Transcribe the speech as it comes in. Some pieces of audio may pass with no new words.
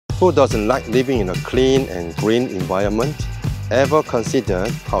Who doesn't like living in a clean and green environment? Ever considered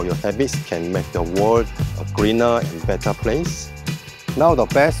how your habits can make the world a greener and better place? Now the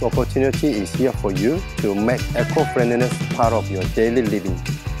best opportunity is here for you to make eco-friendliness part of your daily living.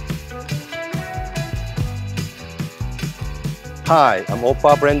 Hi, I'm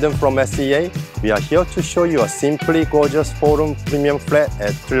Oppa Brandon from SCA. We are here to show you a simply gorgeous 4-room premium flat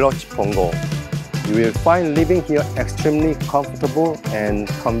at Treelodge Punggol. You will find living here extremely comfortable and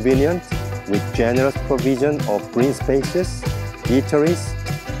convenient with generous provision of green spaces, eateries,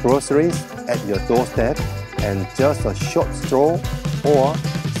 groceries at your doorstep, and just a short stroll or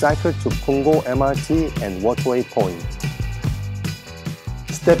cycle to Punggol MRT and Waterway Point.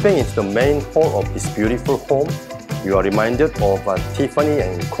 Stepping into the main hall of this beautiful home, you are reminded of a Tiffany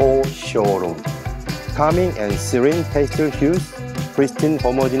 & Co. showroom. Calming and serene pastel hues, pristine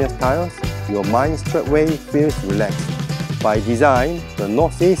homogeneous tiles, your mind straightway feels relaxed. By design, the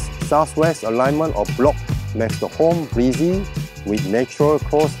northeast-southwest alignment of block makes the home breezy with natural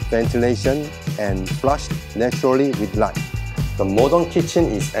closed ventilation and flushed naturally with light. The modern kitchen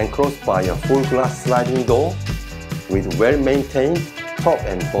is enclosed by a full glass sliding door with well-maintained top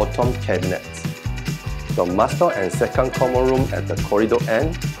and bottom cabinets. The master and second common room at the corridor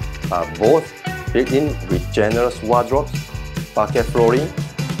end are both built-in with generous wardrobes, parquet flooring,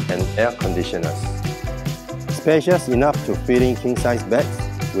 and air conditioners. Spacious enough to fit in king-size beds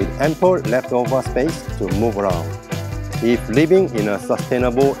with ample leftover space to move around. If living in a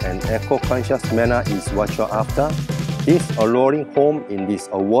sustainable and eco-conscious manner is what you're after, this alluring home in this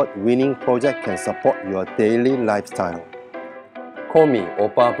award-winning project can support your daily lifestyle. Call me,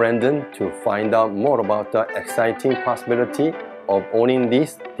 Oppa Brandon, to find out more about the exciting possibility of owning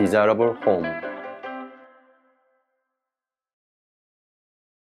this desirable home.